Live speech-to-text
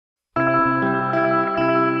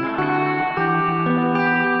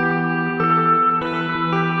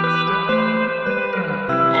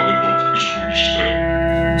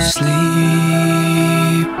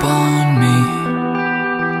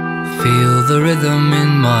the rhythm in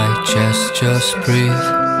my chest, just breathe.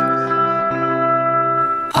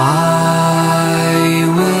 I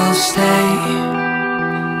will stay,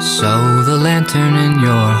 so the lantern in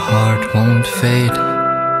your heart won't fade.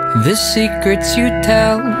 The secrets you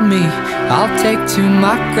tell me, I'll take to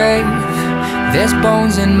my grave. There's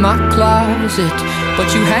bones in my closet,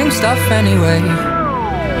 but you hang stuff anyway.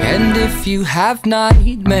 And if you have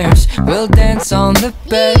nightmares, we'll dance on the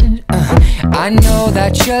bed. I know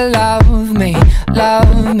that you love me,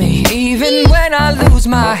 even when I lose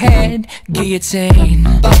my head. Guillotine.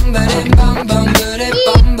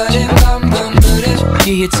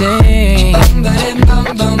 Guillotine.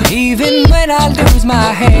 Even when I lose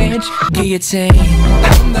my head. Guillotine.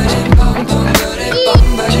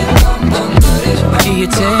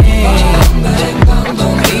 Guillotine.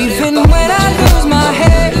 Even when I lose my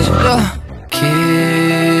head.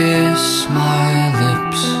 Kiss my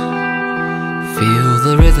lips, feel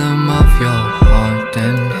the rhythm of your heart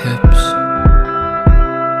and hips.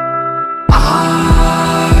 I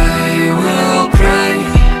will pray,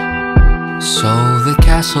 so the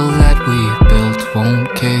castle that we built won't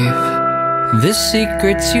cave. The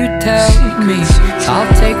secrets you tell me,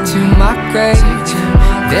 I'll take to my grave.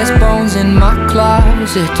 There's bones in my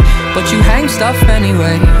closet, but you hang stuff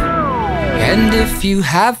anyway. And if you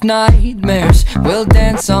have nightmares, we'll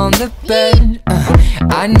dance on the bed.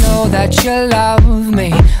 I know that you love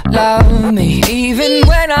me, even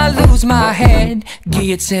when I lose my head.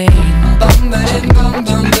 Guillotine.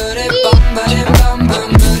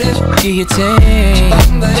 Guillotine.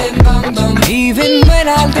 Even when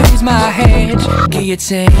I lose my head.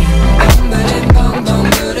 Guillotine.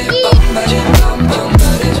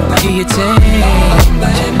 Guillotine.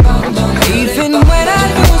 Even when I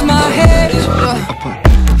lose my head.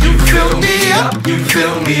 You fill me up, you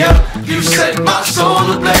fill me up, you set my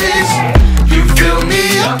soul ablaze. You fill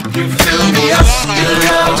me up, you fill me up, your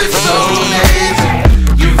love is so amazing.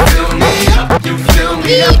 You fill me up, you fill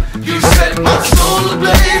me up, you set my soul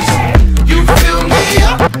ablaze.